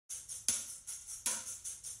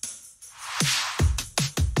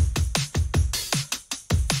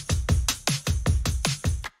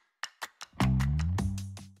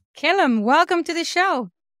Calum, welcome to the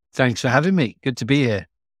show. Thanks for having me. Good to be here.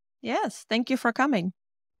 Yes, thank you for coming.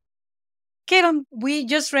 Calum, we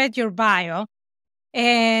just read your bio.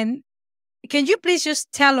 And can you please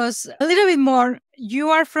just tell us a little bit more? You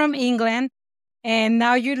are from England and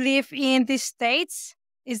now you live in the States.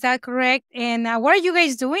 Is that correct? And what are you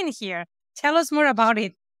guys doing here? Tell us more about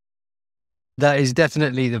it. That is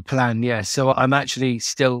definitely the plan. Yeah. So I'm actually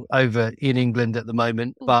still over in England at the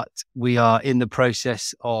moment, but we are in the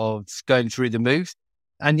process of going through the move.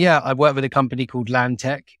 And yeah, I work with a company called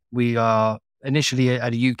LandTech. We are initially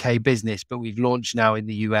at a UK business, but we've launched now in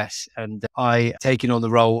the US, and I taken on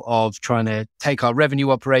the role of trying to take our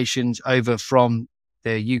revenue operations over from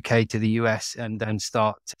the UK to the US and then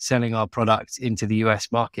start selling our products into the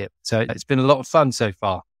US market. So it's been a lot of fun so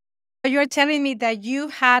far. You're telling me that you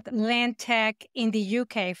had LandTech in the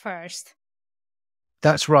UK first.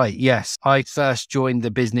 That's right. Yes. I first joined the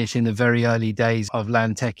business in the very early days of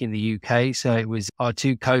LandTech in the UK. So it was our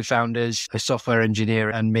two co-founders, a software engineer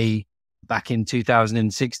and me back in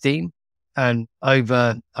 2016. And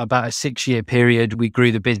over about a 6-year period, we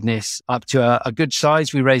grew the business up to a good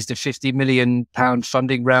size. We raised a £50 million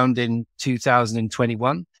funding round in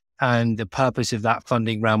 2021. And the purpose of that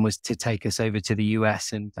funding round was to take us over to the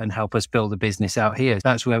US and help us build the business out here.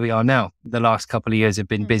 That's where we are now. The last couple of years have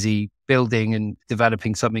been busy building and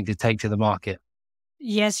developing something to take to the market.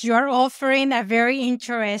 Yes, you are offering a very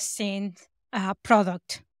interesting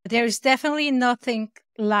product. There is definitely nothing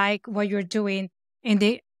like what you're doing in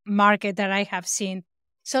the market that I have seen.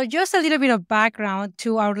 So just a little bit of background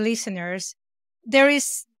to our listeners. There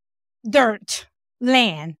is dirt,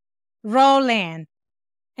 land, raw land.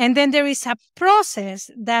 And then there is a process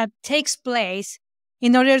that takes place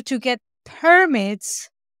in order to get permits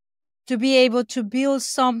to be able to build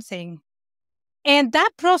something. And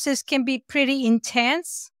that process can be pretty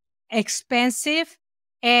intense, expensive,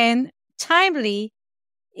 and timely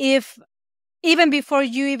if even before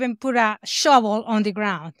you even put a shovel on the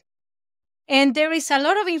ground. And there is a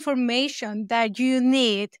lot of information that you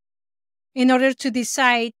need in order to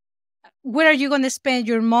decide where are you going to spend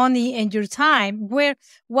your money and your time?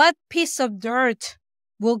 What piece of dirt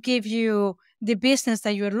will give you the business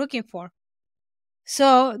that you're looking for?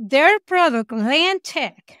 So their product,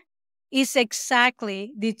 LandTech, is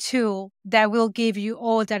exactly the tool that will give you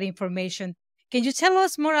all that information. Can you tell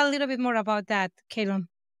us a little bit more about that, Calum?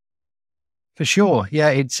 For sure.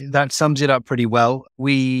 Yeah, that sums it up pretty well.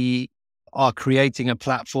 We are creating a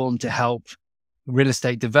platform to help real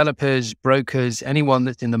estate developers, brokers, anyone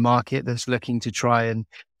that's in the market that's looking to try and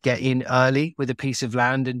get in early with a piece of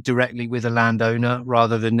land and directly with a landowner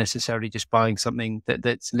rather than necessarily just buying something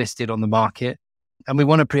that's listed on the market. And we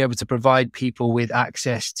want to be able to provide people with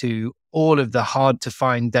access to all of the hard to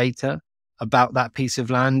find data about that piece of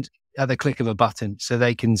land at the click of a button. So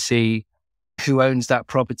they can see who owns that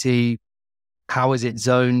property, how is it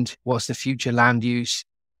zoned, what's the future land use,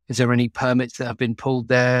 is there any permits that have been pulled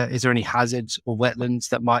there? Is there any hazards or wetlands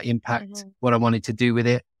that might impact what I wanted to do with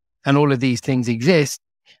it? And all of these things exist,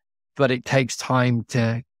 but it takes time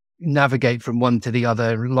to navigate from one to the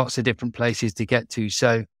other, lots of different places to get to.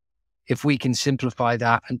 So if we can simplify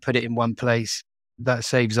that and put it in one place, that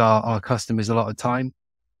saves our customers a lot of time.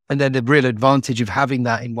 And then the real advantage of having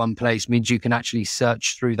that in one place means you can actually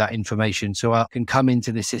search through that information. So I can come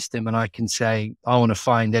into the system and I can say, I want to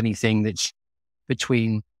find anything that's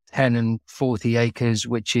between 10 and 40 acres,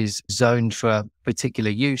 which is zoned for particular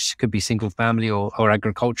use, could be single family or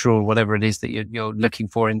agricultural, or whatever it is that you're looking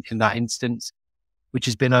for in that instance, which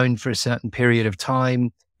has been owned for a certain period of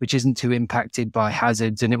time, which isn't too impacted by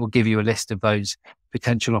hazards. And it will give you a list of those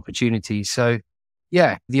potential opportunities. So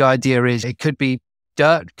yeah, the idea is it could be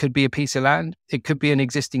dirt, could be a piece of land. It could be an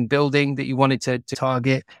existing building that you wanted to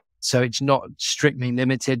target. So it's not strictly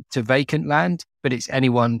limited to vacant land, but it's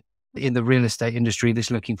anyone in the real estate industry that's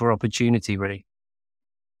looking for opportunity, really.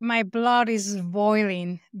 My blood is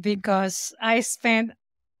boiling because I spent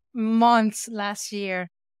months last year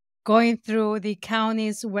going through the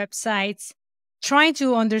county's websites, trying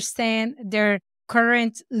to understand their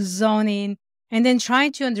current zoning, and then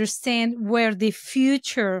trying to understand where the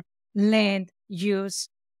future land use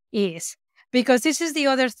is. Because this is the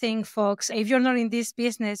other thing, folks. If you're not in this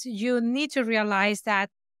business, you need to realize that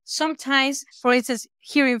sometimes, for instance,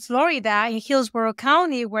 here in Florida, in Hillsborough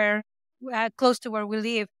County, where close to where we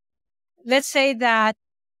live, let's say that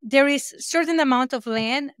there is a certain amount of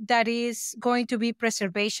land that is going to be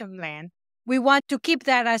preservation land. We want to keep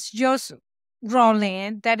that as just raw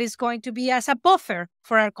land that is going to be as a buffer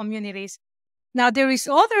for our communities. Now, there is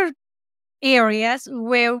other areas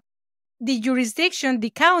where the jurisdiction, the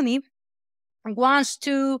county, wants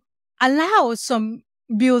to allow some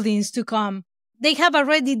buildings to come. They have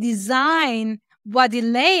already designed what the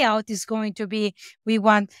layout is going to be. We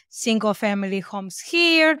want single family homes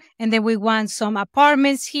here, and then we want some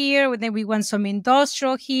apartments here, and then we want some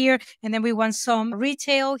industrial here, and then we want some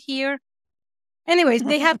retail here. Anyways,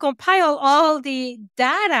 they have compiled all the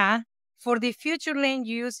data for the future land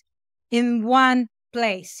use in one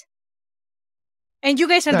place. And you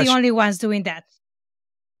guys are the only ones doing that.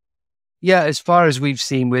 Yeah, as far as we've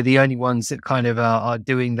seen, we're the only ones that kind of are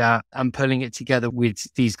doing that and pulling it together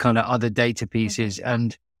with these kind of other data pieces.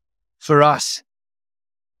 And for us,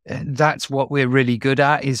 that's what we're really good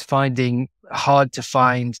at, is finding hard to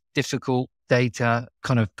find, difficult data,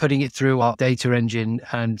 kind of putting it through our data engine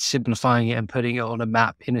and simplifying it and putting it on a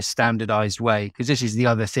map in a standardized way. Because this is the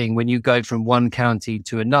other thing. When you go from one county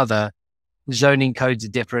to another, zoning codes are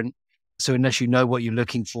different. So unless you know what you're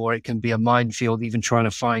looking for, it can be a minefield, even trying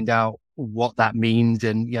to find out what that means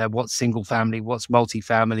and, what's single family, what's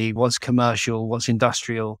multifamily, what's commercial, what's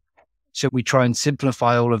industrial. So we try and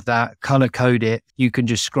simplify all of that, color code it. You can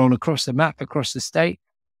just scroll across the map, across the state,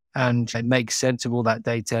 and it makes sense of all that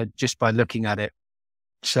data just by looking at it.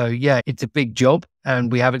 So yeah, it's a big job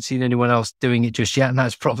and we haven't seen anyone else doing it just yet. And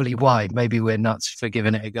that's probably why. Maybe we're nuts for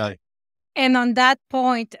giving it a go. And on that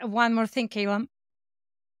point, one more thing, Calum.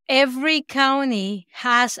 Every county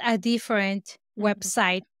has a different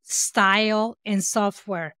website style and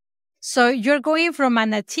software. So you're going from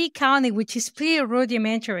Manatee County, which is pretty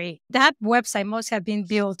rudimentary. That website must have been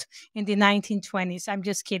built in the 1920s. I'm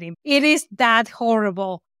just kidding. It is that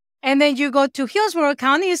horrible. And then you go to Hillsborough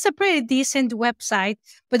County. It's a pretty decent website.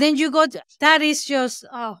 But then you go to, that is just,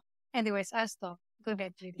 anyways, I stop. Go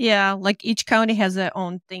ahead, Lidiya. Yeah, like each county has their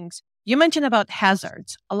own things. You mentioned about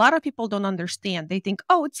hazards. A lot of people don't understand. They think,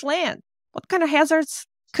 oh, it's land. What kind of hazards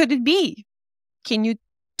could it be? Can you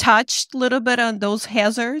touch a little bit on those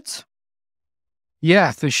hazards?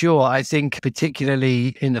 Yeah, for sure. I think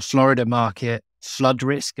particularly in the Florida market, flood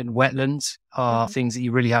risk and wetlands are things that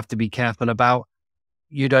you really have to be careful about.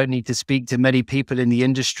 You don't need to speak to many people in the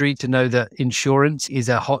industry to know that insurance is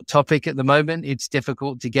a hot topic at the moment. It's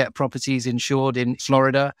difficult to get properties insured in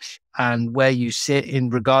Florida, and where you sit in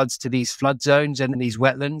regards to these flood zones and these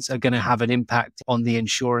wetlands are going to have an impact on the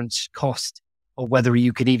insurance cost, or whether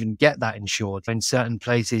you can even get that insured. In certain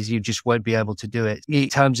places, you just won't be able to do it. In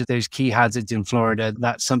terms of those key hazards in Florida,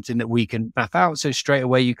 that's something that we can map out. So straight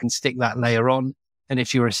away, you can stick that layer on. And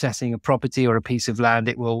if you're assessing a property or a piece of land,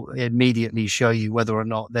 it will immediately show you whether or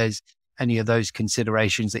not there's any of those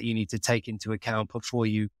considerations that you need to take into account before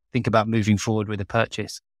you think about moving forward with a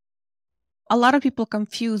purchase. A lot of people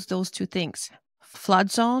confuse those two things, flood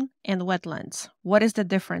zone and wetlands. What is the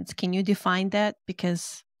difference? Can you define that?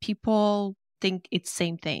 Because people think it's the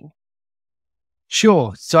same thing.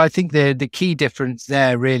 Sure. So I think the key difference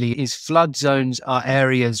there really is flood zones are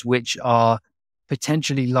areas which are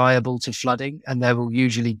potentially liable to flooding, and they will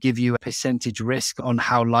usually give you a percentage risk on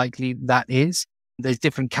how likely that is. There's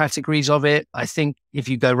different categories of it. I think if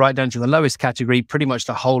you go right down to the lowest category, pretty much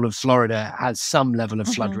the whole of Florida has some level of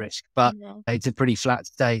flood risk, but it's a pretty flat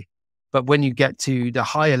state. But when you get to the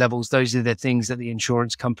higher levels, those are the things that the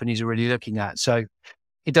insurance companies are really looking at. So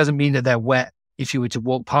it doesn't mean that they're wet. If you were to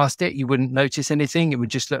walk past it, you wouldn't notice anything. It would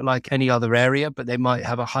just look like any other area, but they might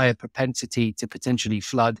have a higher propensity to potentially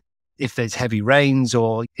flood if there's heavy rains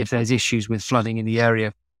or if there's issues with flooding in the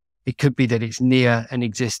area. It could be that it's near an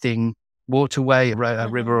existing waterway, a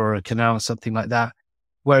river or a canal, something like that.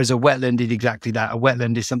 Whereas a wetland is exactly that. A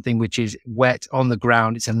wetland is something which is wet on the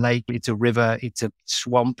ground. It's a lake, it's a river, it's a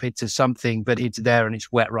swamp, it's a something, but it's there and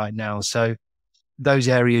it's wet right now. So those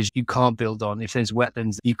areas you can't build on. If there's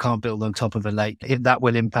wetlands, you can't build on top of a lake. That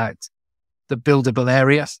will impact the buildable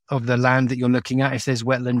area of the land that you're looking at. If there's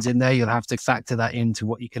wetlands in there, you'll have to factor that into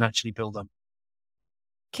what you can actually build on.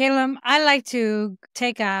 Calum, I'd like to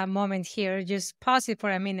take a moment here, just pause it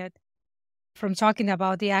for a minute from talking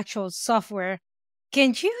about the actual software.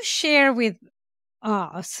 Can you share with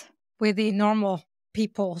us, with the normal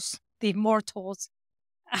peoples, the mortals,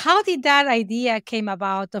 how did that idea came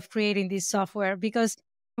about of creating this software? Because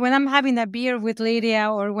when I'm having a beer with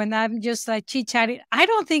Lidiya or when I'm just like chit-chatting, I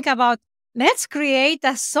don't think about, let's create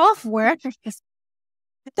a software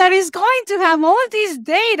that is going to have all this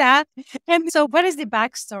data. And so what is the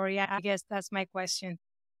backstory? I guess that's my question.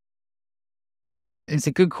 It's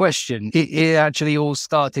a good question. It actually all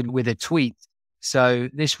started with a tweet. So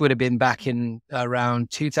this would have been back in around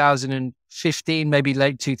 2015, maybe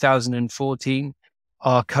late 2014.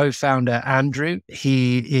 Our co-founder, Andrew,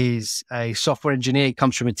 he is a software engineer. He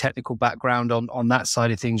comes from a technical background on that side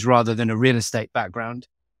of things rather than a real estate background.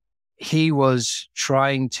 He was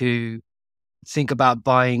trying to think about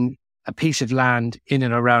buying a piece of land in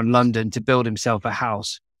and around London to build himself a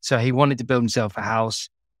house. So he wanted to build himself a house.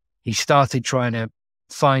 He started trying to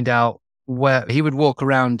find out where he would walk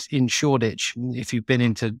around in Shoreditch. If you've been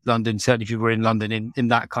into London, certainly if you were in London in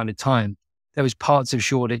that kind of time, there was parts of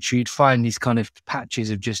Shoreditch you'd find these kind of patches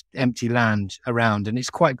of just empty land around, and it's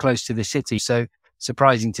quite close to the city. So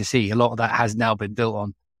surprising to see a lot of that has now been built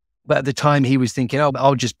on. But at the time he was thinking, oh,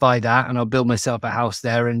 I'll just buy that and I'll build myself a house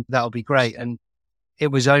there and that'll be great. And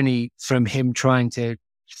it was only from him trying to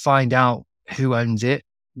find out who owns it,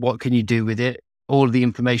 what can you do with it, all of the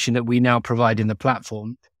information that we now provide in the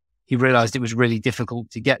platform, he realized it was really difficult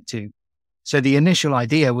to get to. So the initial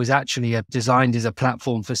idea was actually designed as a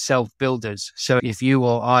platform for self-builders. So if you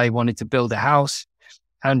or I wanted to build a house,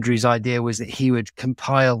 Andrew's idea was that he would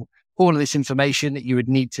compile all of this information that you would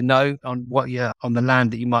need to know on on the land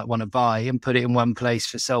that you might want to buy and put it in one place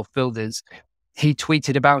for self-builders. He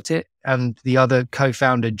tweeted about it, and the other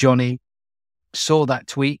co-founder, Johnny, saw that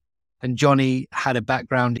tweet, and Johnny had a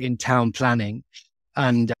background in town planning,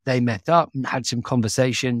 and they met up and had some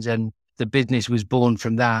conversations, and the business was born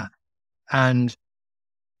from that. And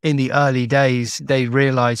in the early days, they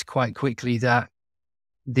realized quite quickly that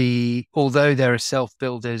although there are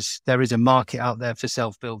self-builders, there is a market out there for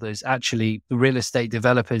self-builders. Actually, the real estate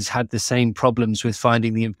developers had the same problems with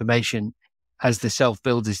finding the information as the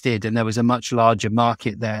self-builders did. And there was a much larger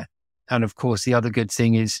market there. And of course, the other good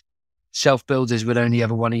thing is self-builders would only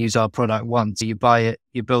ever want to use our product once. You buy it,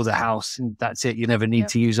 you build a house, and that's it. You never need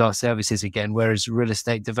to use our services again. Whereas real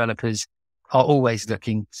estate developers are always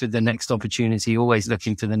looking for the next opportunity, always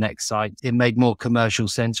looking for the next site. It made more commercial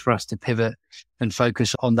sense for us to pivot and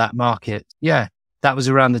focus on that market. Yeah, that was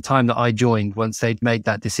around the time that I joined, once they'd made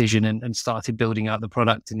that decision and started building out the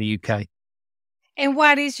product in the UK. And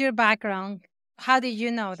what is your background? How did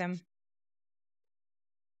you know them?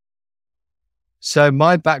 So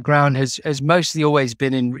my background has mostly always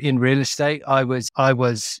been in real estate. I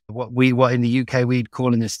was what in the UK we'd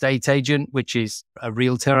call an estate agent, which is a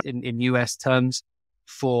realtor in US terms,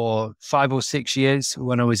 for 5 or 6 years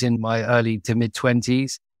when I was in my early to mid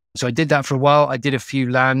 20s. So I did that for a while. I did a few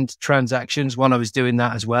land transactions when I was doing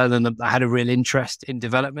that as well, and I had a real interest in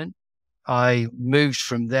development. I moved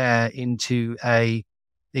from there into a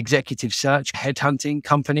executive search headhunting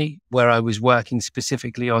company where I was working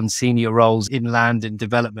specifically on senior roles in land and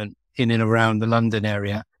development in and around the London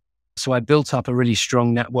area. So I built up a really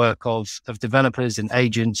strong network of developers and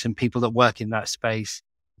agents and people that work in that space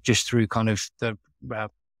just through kind of the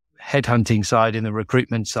headhunting side and the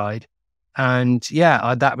recruitment side. And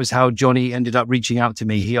that was how Johnny ended up reaching out to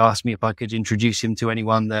me. He asked me if I could introduce him to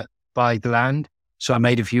anyone that buy the land. So I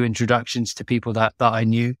made a few introductions to people that I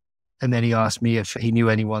knew. And then he asked me if he knew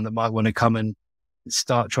anyone that might want to come and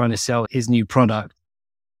start trying to sell his new product.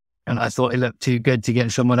 And I thought it looked too good to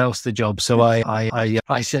get someone else the job. So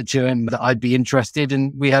I said to him that I'd be interested,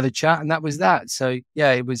 and we had a chat, and that was that. So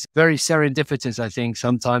yeah, it was very serendipitous, I think.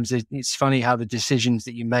 Sometimes it's funny how the decisions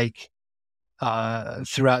that you make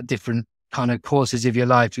throughout different kind of courses of your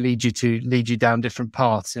life lead you down different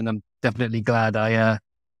paths. And I'm definitely glad I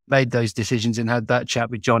made those decisions and had that chat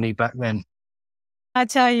with Johnny back then. I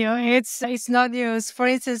tell you, it's not news. For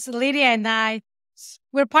instance, Lidiya and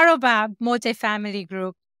we're part of a multifamily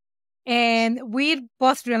group, and we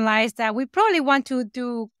both realized that we probably want to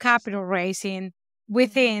do capital raising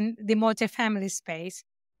within the multifamily space.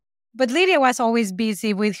 But Lidiya was always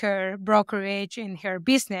busy with her brokerage and her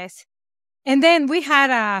business. And then we had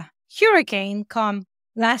a hurricane come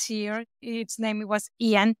last year. Its name was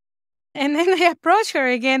Ian. And then I approached her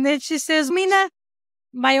again, and she says, Mina,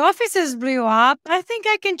 my offices blew up. I think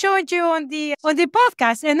I can join you on the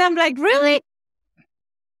podcast. And I'm like, really?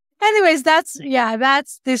 Anyways, that's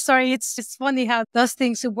the story. It's funny how those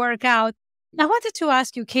things work out. I wanted to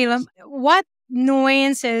ask you, Calum, what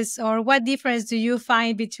nuances or what difference do you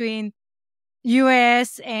find between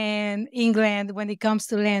US and England when it comes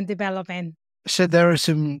to land development? So there are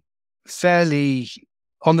some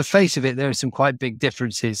on the face of it, there are some quite big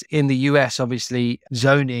differences. In the US, obviously,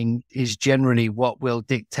 zoning is generally what will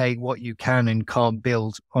dictate what you can and can't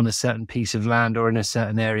build on a certain piece of land or in a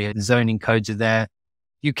certain area. The zoning codes are there.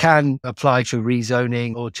 You can apply for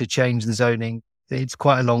rezoning or to change the zoning. It's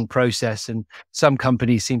quite a long process, and some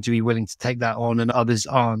companies seem to be willing to take that on and others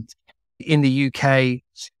aren't. In the UK,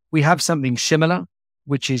 we have something similar,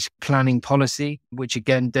 which is planning policy, which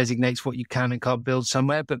again designates what you can and can't build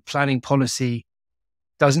somewhere, but planning policy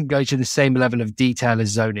doesn't go to the same level of detail as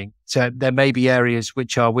zoning. So there may be areas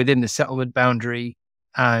which are within the settlement boundary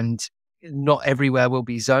and not everywhere will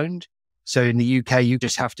be zoned. So in the UK, you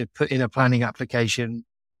just have to put in a planning application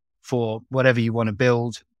for whatever you want to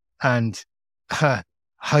build. And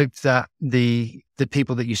hope that the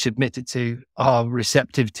people that you submit it to are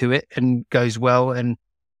receptive to it and goes well. And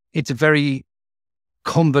it's a very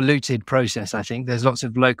convoluted process, I think. There's lots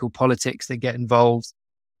of local politics that get involved.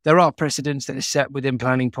 There are precedents that are set within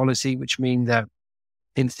planning policy, which mean that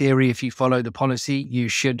in theory, if you follow the policy, you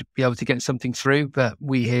should be able to get something through. But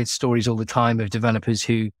we hear stories all the time of developers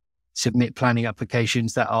who submit planning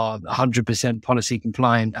applications that are 100% policy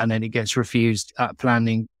compliant, and then it gets refused at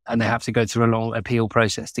planning and they have to go through a long appeal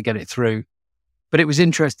process to get it through. But it was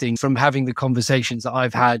interesting from having the conversations that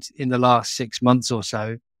I've had in the last 6 months or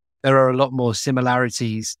so. There are a lot more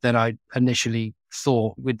similarities than I initially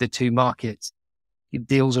thought with the two markets.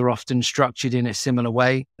 Deals are often structured in a similar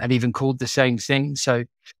way and even called the same thing. So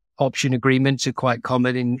option agreements are quite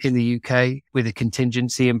common in the UK with a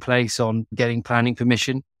contingency in place on getting planning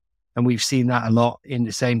permission. And we've seen that a lot in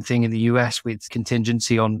the same thing in the US with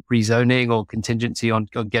contingency on rezoning or contingency on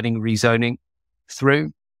getting rezoning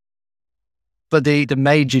through. But the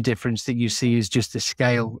major difference that you see is just the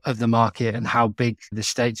scale of the market and how big the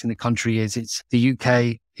states in the country is. It's the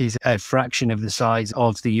UK is a fraction of the size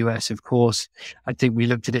of the US, of course. I think we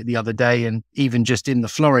looked at it the other day, and even just in the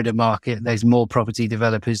Florida market, there's more property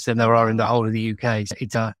developers than there are in the whole of the UK.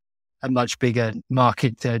 It's a much bigger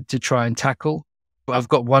market to try and tackle. But I've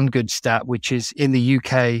got one good stat, which is in the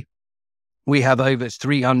UK, we have over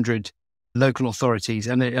 300 local authorities.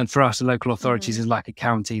 And for us, the local authorities is like a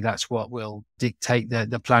county. That's what will dictate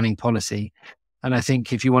the planning policy. And I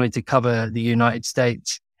think if you wanted to cover the United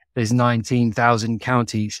States, there's 19,000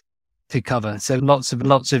 counties to cover. So lots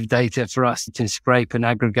of data for us to scrape and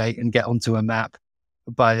aggregate and get onto a map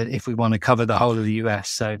if we want to cover the whole of the US.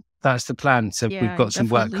 So that's the plan. So we've got some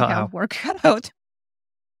work cut out.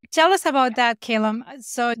 Tell us about that, Calum.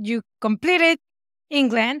 So you completed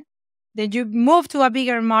England, then you moved to a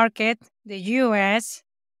bigger market, the US.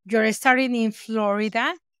 You're starting in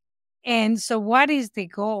Florida. And so what is the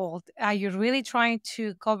goal? Are you really trying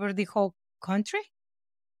to cover the whole country?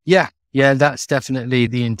 Yeah, that's definitely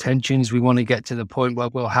the intentions. We want to get to the point where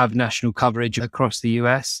we'll have national coverage across the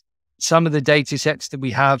US. Some of the data sets that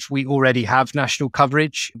we already have national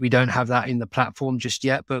coverage. We don't have that in the platform just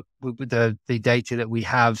yet, but with the data that we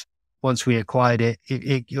have, once we acquired it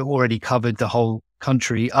already covered the whole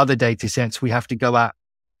country. Other data sets, we have to go at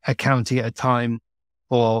a county at a time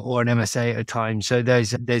or an MSA at a time. So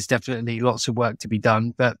there's definitely lots of work to be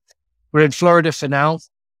done, but we're in Florida for now.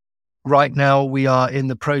 Right now, we are in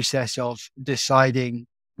the process of deciding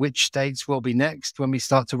which states will be next when we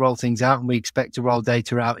start to roll things out. And we expect to roll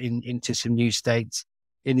data out into some new states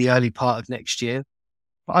in the early part of next year.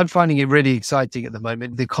 But I'm finding it really exciting at the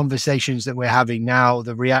moment. The conversations that we're having now,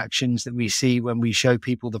 the reactions that we see when we show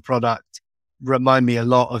people the product remind me a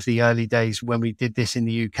lot of the early days when we did this in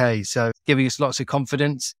the UK. So giving us lots of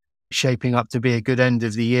confidence, shaping up to be a good end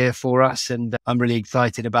of the year for us. And I'm really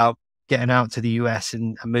excited about getting out to the US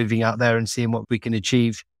and moving out there and seeing what we can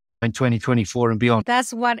achieve in 2024 and beyond.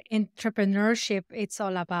 That's what entrepreneurship it's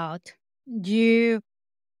all about. You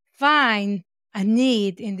find a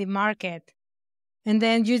need in the market, and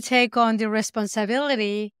then you take on the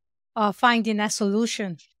responsibility of finding a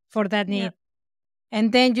solution for that need. Yeah.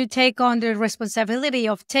 And then you take on the responsibility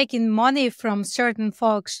of taking money from certain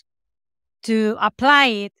folks to apply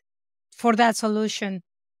it for that solution.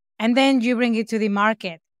 And then you bring it to the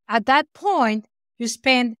market. At that point, you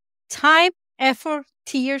spend time, effort,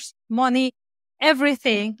 tears, money,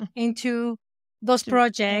 everything into those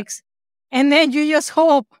projects. And then you just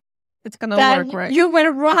hope it's going to work, right? You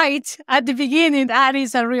were right at the beginning. That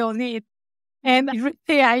is a real need. And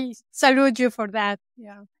really, I salute you for that.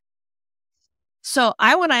 Yeah. So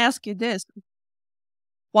I want to ask you this.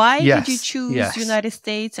 Why did you choose United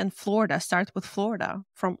States and Florida? Start with Florida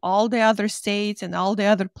from all the other states and all the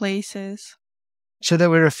other places. So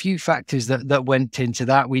there were a few factors that went into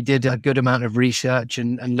that. We did a good amount of research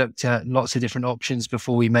and looked at lots of different options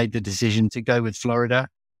before we made the decision to go with Florida.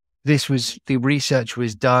 The research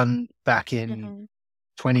was done back in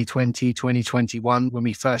 2020, 2021, when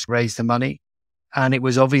we first raised the money. And it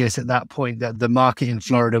was obvious at that point that the market in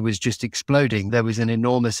Florida was just exploding. There was an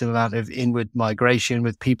enormous amount of inward migration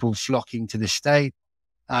with people flocking to the state.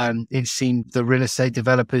 It seemed the real estate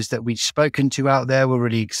developers that we'd spoken to out there were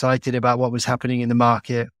really excited about what was happening in the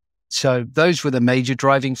market. So those were the major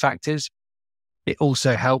driving factors. It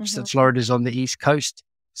also helps that Florida's on the East Coast.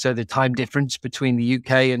 So the time difference between the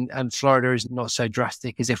UK and Florida is not so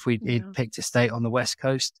drastic as if we'd picked a state on the West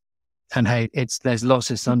Coast. And hey, there's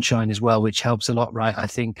lots of sunshine as well, which helps a lot, right? I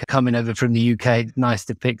think coming over from the UK, it's nice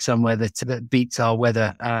to pick somewhere that beats our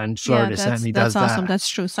weather, and Florida certainly does that. That's awesome. That's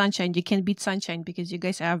true. Sunshine. You can't beat sunshine because you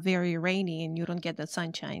guys are very rainy and you don't get the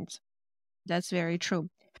sunshine. That's very true.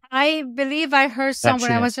 I believe I heard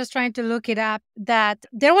somewhere, I Actually, was just trying to look it up, that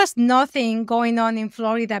there was nothing going on in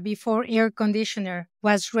Florida before air conditioner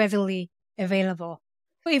was readily available.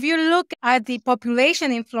 If you look at the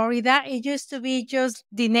population in Florida, it used to be just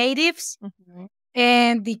the natives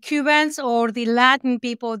and the Cubans or the Latin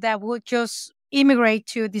people that would just immigrate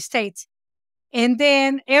to the States. And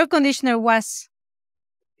then air conditioner was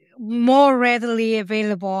more readily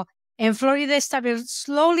available. And Florida started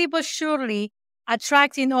slowly but surely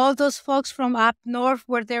attracting all those folks from up north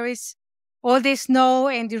where there is all the snow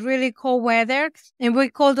and the really cold weather. And we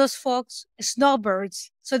call those folks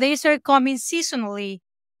snowbirds. So they started coming seasonally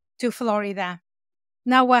to Florida.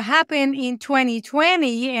 Now, what happened in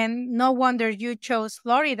 2020, and no wonder you chose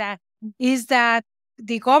Florida, is that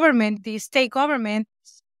the government, the state government,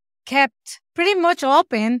 kept pretty much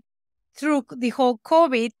open through the whole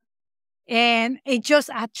COVID, and it just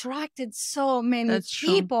attracted so many That's true.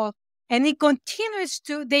 people. And it continues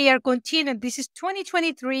to, they are continuing. This is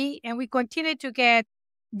 2023, and we continue to get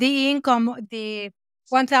the income, the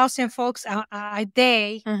 1,000 folks a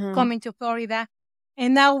day coming to Florida.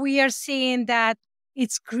 And now we are seeing that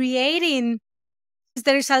it's creating,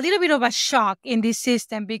 there is a little bit of a shock in this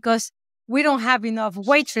system because we don't have enough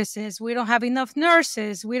waitresses. We don't have enough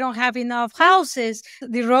nurses. We don't have enough houses.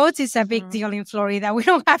 The roads is a big deal in Florida. We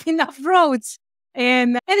don't have enough roads.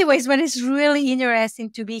 And anyways, but it's really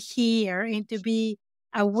interesting to be here and to be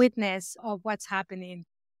a witness of what's happening.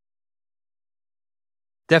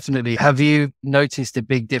 definitely. Have you noticed a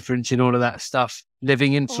big difference in all of that stuff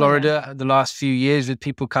living in Florida the last few years with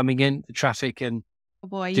people coming in, the traffic and Oh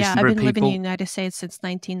boy, just yeah, number I've of been living in the people? United States since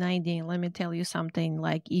 1990. And let me tell you something,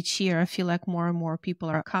 like each year, I feel like more and more people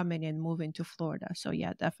are coming and moving to Florida. So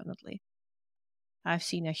yeah, definitely. I've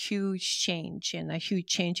seen a huge change and a huge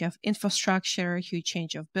change of infrastructure, a huge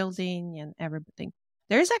change of building and everything.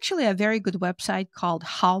 There is actually a very good website called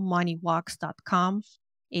howmoneywalks.com.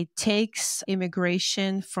 It takes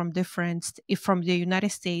immigration from from the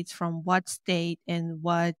United States, from what state and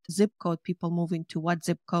what zip code people move into what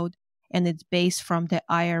zip code. And it's based from the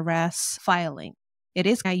IRS filing. It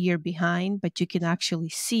is a year behind, but you can actually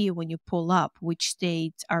see when you pull up which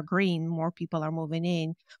states are green, more people are moving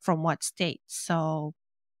in from what state. So,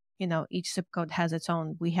 each zip code has its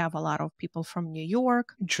own. We have a lot of people from New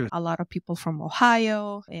York, True. a lot of people from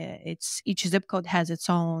Ohio. Each zip code has its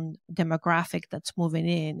own demographic that's moving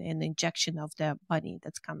in and injection of the money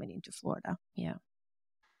that's coming into Florida. Yeah.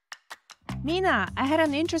 Mina, I had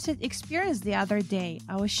an interesting experience the other day.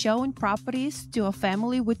 I was showing properties to a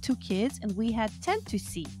family with 2 kids, and we had 10 to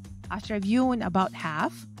see. After viewing about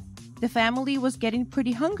half, the family was getting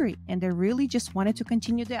pretty hungry, and they really just wanted to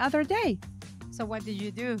continue the other day. So what did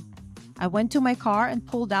you do? I went to my car and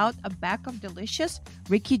pulled out a bag of delicious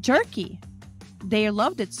Rickey jerky. They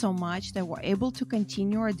loved it so much they were able to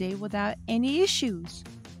continue our day without any issues.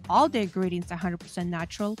 All the ingredients are 100%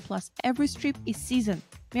 natural, plus every strip is seasoned,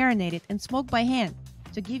 marinated, and smoked by hand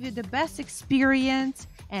to give you the best experience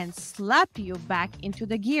and slap you back into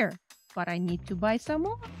the gear. But I need to buy some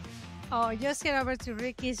more. Oh, just head over to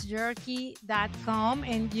rickysjerky.com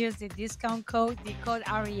and use the discount code Decoded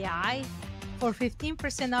REI for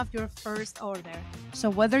 15% off your first order. So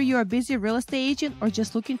whether you're a busy real estate agent or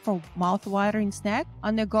just looking for mouth-watering snack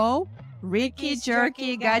on the go, Rickey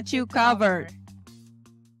Jerky got you covered.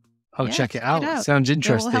 I'll Yeah, check it check it out. out. Sounds It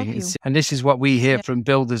will help interesting. you. And this is what we hear Yeah. from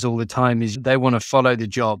builders all the time is they want to follow the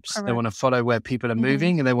jobs. They Correct. want to follow where people are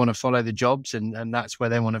moving and they want to follow the jobs and that's where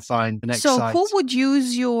they want to find the next So site. who would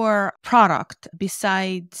use your product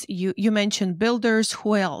besides you? You mentioned builders.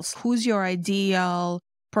 Who else? Who's your ideal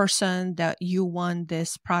person that you want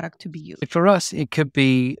this product to be used? For us, it could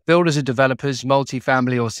be builders or developers,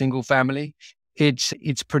 multifamily or single family. It's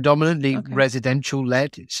predominantly Okay. residential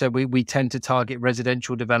led. So we tend to target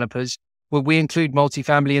residential developers. Well, we include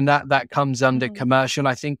multifamily in that. That comes under commercial,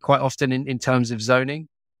 I think, quite often in terms of zoning.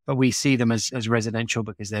 But we see them as residential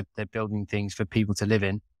because they're building things for people to live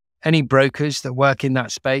in. Any brokers that work in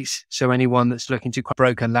that space, so anyone that's looking to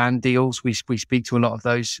broker land deals, we speak to a lot of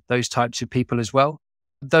those types of people as well.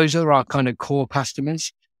 Those are our kind of core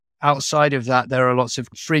customers. Outside of that, there are lots of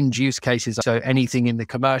fringe use cases. So anything in the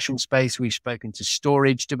commercial space, we've spoken to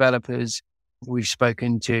storage developers. We've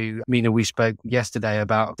spoken to, Mina, we spoke yesterday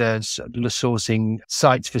about the sourcing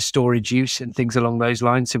sites for storage use and things along those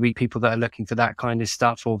lines. So people that are looking for that kind of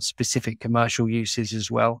stuff or specific commercial uses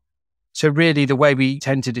as well. So really the way we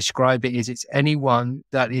tend to describe it is it's anyone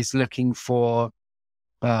that is looking for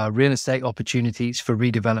real estate opportunities for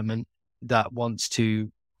redevelopment that wants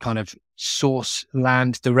to kind of source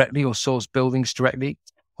land directly or source buildings directly,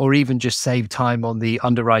 or even just save time on the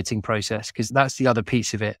underwriting process, because that's the other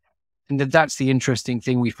piece of it. And that's the interesting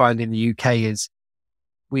thing we find in the UK is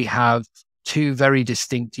we have two very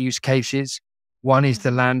distinct use cases. One is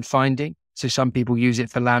the land finding. So some people use it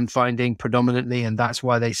for land finding predominantly, and that's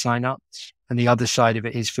why they sign up. And the other side of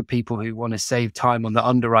it is for people who want to save time on the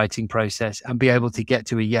underwriting process and be able to get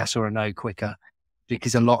to a yes or a no quicker,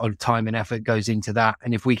 because a lot of time and effort goes into that.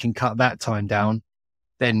 And if we can cut that time down,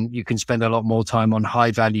 then you can spend a lot more time on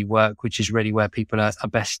high value work, which is really where people are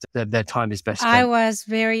best, their time is best spent. I was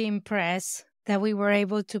very impressed that we were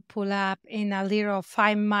able to pull up in a little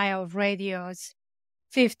 5-mile radius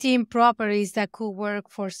 15 properties that could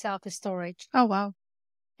work for self-storage. Oh, wow.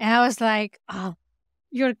 And I was like, oh,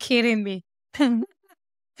 you're kidding me.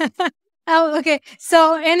 Oh, okay.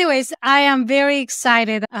 So anyways, I am very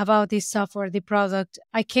excited about this software, the product.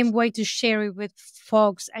 I can't wait to share it with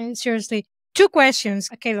folks. And seriously, 2 questions,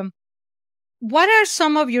 Calum. What are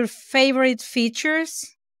some of your favorite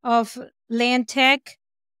features of LandTech?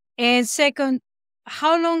 And second,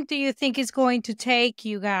 how long do you think it's going to take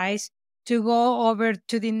you guys to go over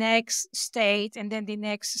to the next state and then the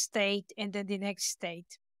next state and then the next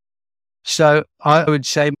state? So I would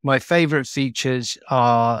say my favorite features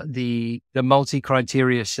are the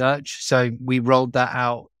multi-criteria search. So we rolled that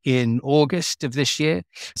out in August of this year.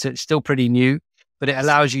 So it's still pretty new, but it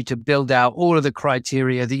allows you to build out all of the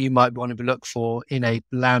criteria that you might want to look for in a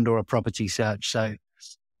land or a property search. So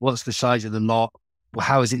what's the size of the lot?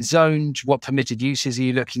 How is it zoned? What permitted uses are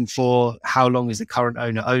you looking for? How long has the current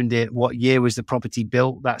owner owned it? What year was the property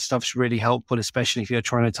built? That stuff's really helpful, especially if you're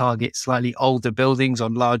trying to target slightly older buildings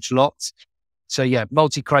on large lots. So yeah,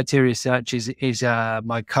 multi-criteria search is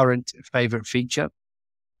my current favorite feature.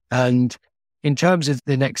 And in terms of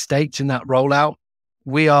the next states in that rollout,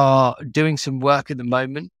 we are doing some work at the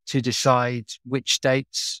moment to decide which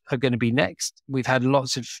states are going to be next. We've had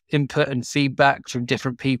lots of input and feedback from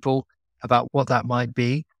different people about what that might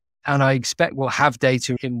be. And I expect we'll have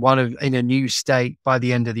data in a new state by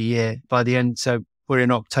the end of the year. So we're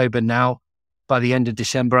in October now. By the end of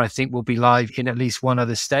December, I think we'll be live in at least one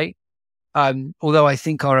other state. Although I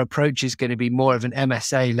think our approach is going to be more of an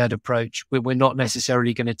MSA-led approach, where we're not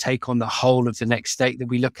necessarily going to take on the whole of the next state that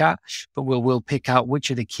we look at, but we'll pick out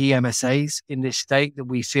which are the key MSAs in this state that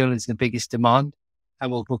we feel is the biggest demand,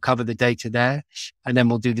 and we'll cover the data there. And then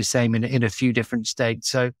we'll do the same in a few different states.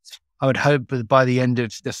 So I would hope that by the end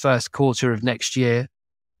of the first quarter of next year,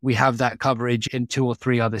 we have that coverage in 2 or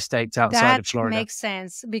 3 other states outside of Florida. That makes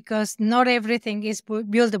sense because not everything is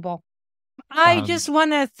buildable. I just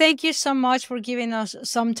want to thank you so much for giving us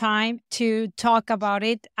some time to talk about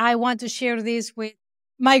it. I want to share this with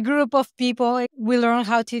my group of people. We learn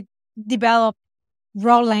how to develop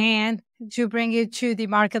raw land to bring it to the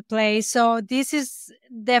marketplace. So this is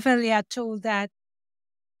definitely a tool that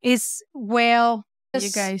is well. You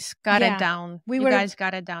guys got it down. You guys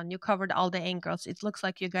got it down. You covered all the angles. It looks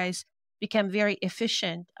like you guys became very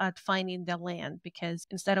efficient at finding the land because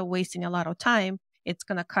instead of wasting a lot of time, it's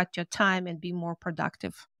going to cut your time and be more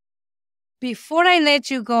productive. Before I let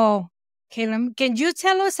you go, Calum, can you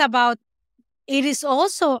tell us about, it is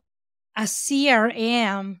also a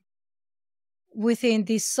CRM within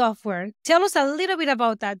this software. Tell us a little bit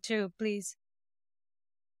about that too, please.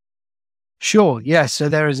 Sure. Yeah. So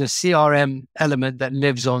there is a CRM element that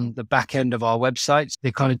lives on the back end of our website. There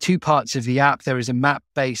are kind of 2 parts of the app. There is a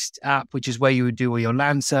map-based app, which is where you would do all your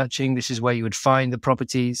land searching. This is where you would find the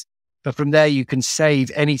properties. But from there, you can save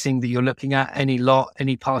anything that you're looking at, any lot,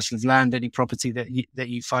 any parcel of land, any property that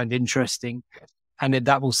you find interesting. And then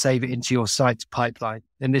that will save it into your site's pipeline.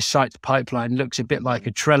 And this site's pipeline looks a bit like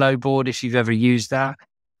a Trello board if you've ever used that.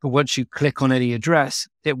 But once you click on any address,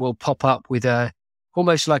 it will pop up with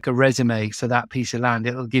almost like a resume for that piece of land.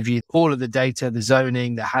 It'll give you all of the data, the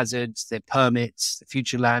zoning, the hazards, the permits, the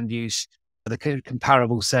future land use, the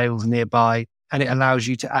comparable sales nearby. And it allows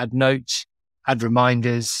you to add notes, add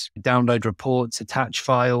reminders, download reports, attach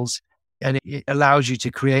files, and it allows you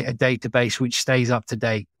to create a database which stays up to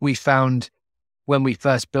date. We found when we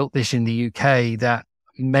first built this in the UK that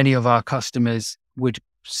many of our customers would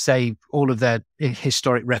save all of their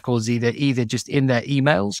historic records either just in their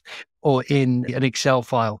emails or in an Excel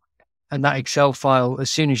file. And that Excel file,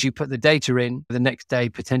 as soon as you put the data in, the next day,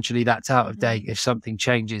 potentially that's out of date if something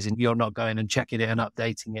changes and you're not going and checking it and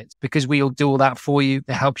updating it. Because we'll do all that for you.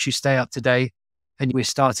 It helps you stay up to date. And we're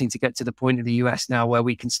starting to get to the point in the US now where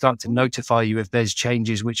we can start to notify you if there's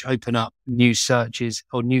changes which open up new searches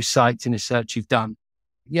or new sites in a search you've done.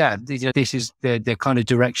 Yeah, this is the kind of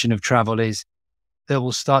direction of travel is that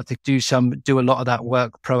will start to do a lot of that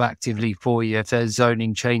work proactively for you. If there's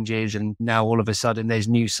zoning changes and now all of a sudden there's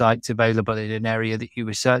new sites available in an area that you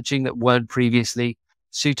were searching that weren't previously,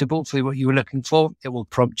 suitable for what you were looking for, it will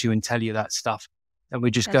prompt you and tell you that stuff. And we're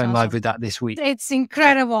just That's going live awesome. with that this week. It's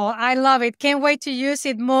incredible. I love it. Can't wait to use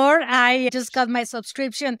it more. I just got my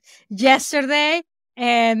subscription yesterday,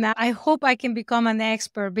 and I hope I can become an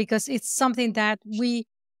expert because it's something that we've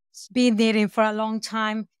been needing for a long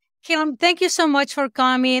time. Calum, thank you so much for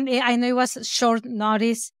coming. I know it was short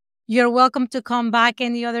notice. You're welcome to come back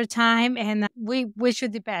any other time, and we wish you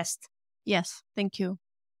the best. Yes, thank you.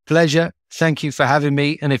 Pleasure. Thank you for having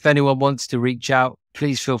me. And if anyone wants to reach out,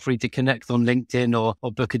 please feel free to connect on LinkedIn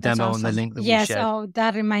or book a demo on the link that we shared. Oh,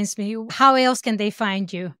 that reminds me. How else can they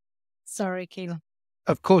find you? Sorry, Calum.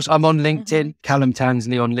 Of course, I'm on LinkedIn, Calum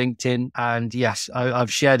Tansley on LinkedIn. And yes,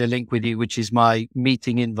 I've shared a link with you, which is my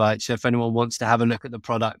meeting invite. So if anyone wants to have a look at the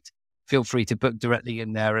product, feel free to book directly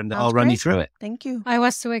in there and I'll run you through it. Thank you. I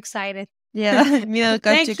was so excited. Yeah, Mina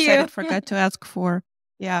got Thank too excited, you. forgot to ask for.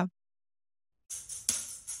 Yeah.